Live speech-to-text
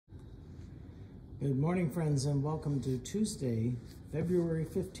Good morning, friends, and welcome to Tuesday, February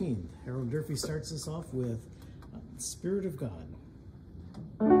 15th. Harold Durfee starts us off with Spirit of God.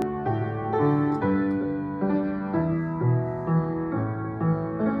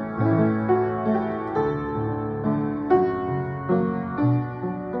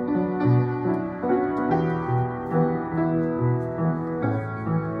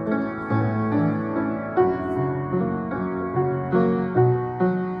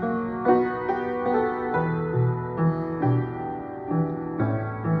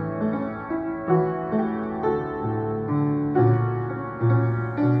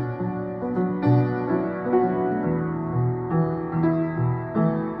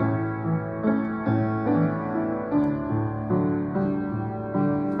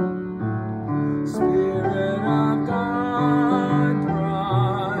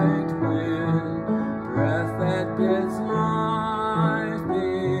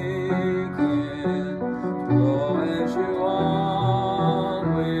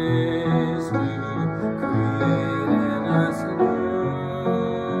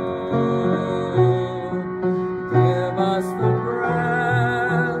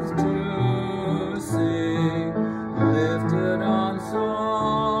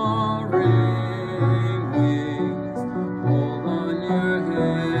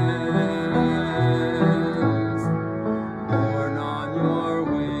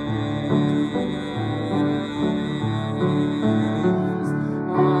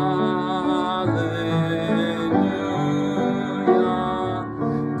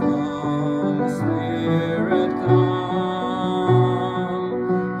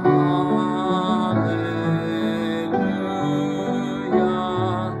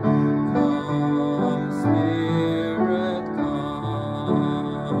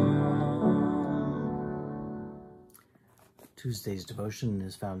 Tuesday's devotion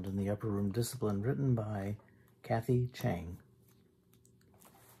is found in the Upper Room Discipline, written by Kathy Chang.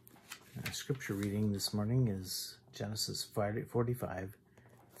 Our scripture reading this morning is Genesis 45,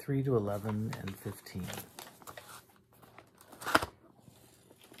 3 to 11 and 15.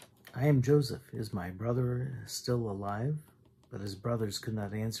 I am Joseph. Is my brother still alive? But his brothers could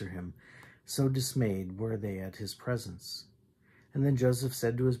not answer him. So dismayed were they at his presence. And then Joseph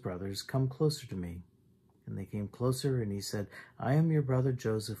said to his brothers, "Come closer to me." And they came closer, and he said, "I am your brother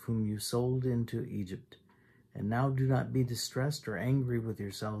Joseph, whom you sold into Egypt. And now do not be distressed or angry with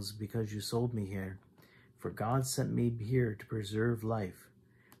yourselves because you sold me here. For God sent me here to preserve life.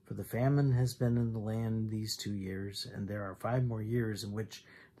 For the famine has been in the land these 2 years, and there are 5 more years in which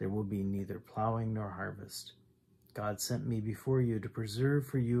there will be neither plowing nor harvest. God sent me before you to preserve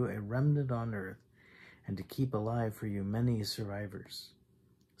for you a remnant on earth, and to keep alive for you many survivors.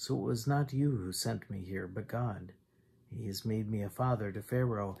 So it was not you who sent me here, but God. He has made me a father to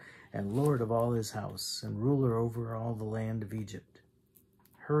Pharaoh, and lord of all his house, and ruler over all the land of Egypt.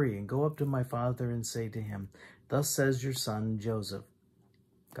 Hurry and go up to my father and say to him, 'Thus says your son Joseph,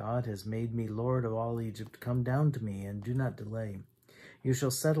 God has made me lord of all Egypt. Come down to me, and do not delay. You shall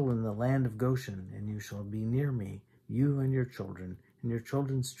settle in the land of Goshen, and you shall be near me, you and your children, and your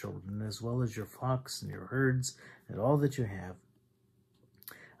children's children, as well as your flocks and your herds, and all that you have.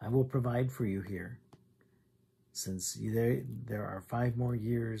 I will provide for you here, since there are 5 more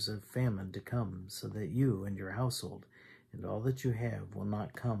years of famine to come, so that you and your household and all that you have will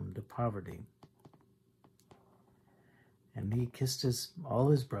not come to poverty.' And he kissed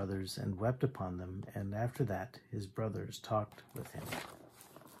all his brothers and wept upon them, and after that his brothers talked with him."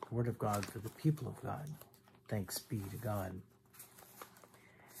 The word of God for the people of God. Thanks be to God.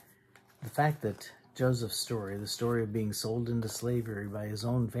 The fact that Joseph's story, the story of being sold into slavery by his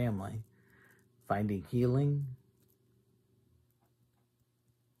own family, finding healing,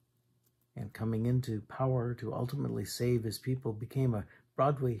 and coming into power to ultimately save his people, became a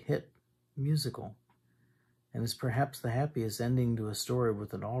Broadway hit musical, and is perhaps the happiest ending to a story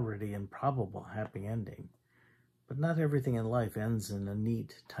with an already improbable happy ending. But not everything in life ends in a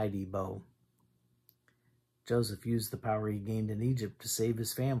neat, tidy bow. Joseph used the power he gained in Egypt to save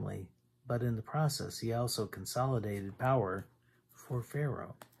his family, but in the process he also consolidated power for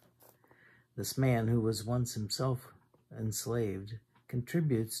Pharaoh. This man, who was once himself enslaved,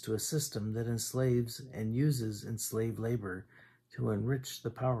 contributes to a system that enslaves and uses enslaved labor to enrich the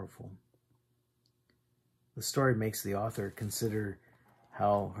powerful. The story makes the author consider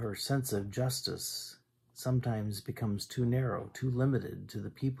how her sense of justice sometimes becomes too narrow, too limited to the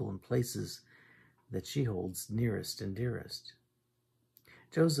people and places that she holds nearest and dearest.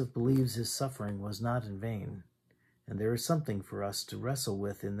 Joseph believes his suffering was not in vain, and there is something for us to wrestle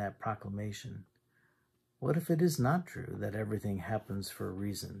with in that proclamation. What if it is not true that everything happens for a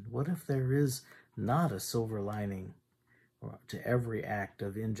reason? What if there is not a silver lining to every act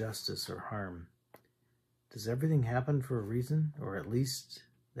of injustice or harm. Does everything happen for a reason? Or at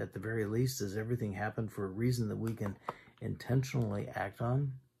the very least, does everything happen for a reason that we can intentionally act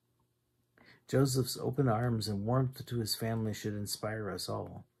on? Joseph's open arms and warmth to his family should inspire us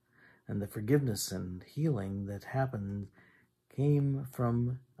all. And the forgiveness and healing that happened came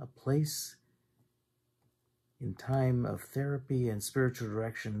from a place in time of therapy and spiritual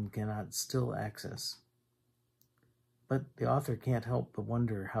direction cannot still access. But the author can't help but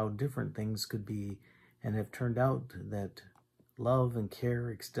wonder how different things could be and have turned out that love and care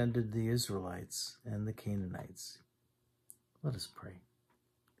extended to the Israelites and the Canaanites. Let us pray.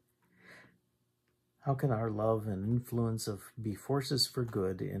 How can our love and influence be forces for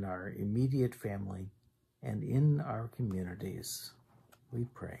good in our immediate family and in our communities? We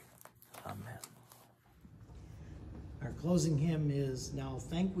pray. Amen. Our closing hymn is Now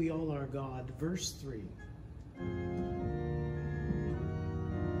Thank We All Our God, verse 3.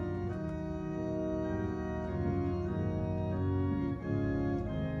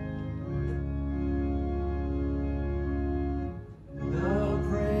 Now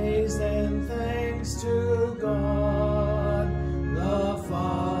praise and thanks to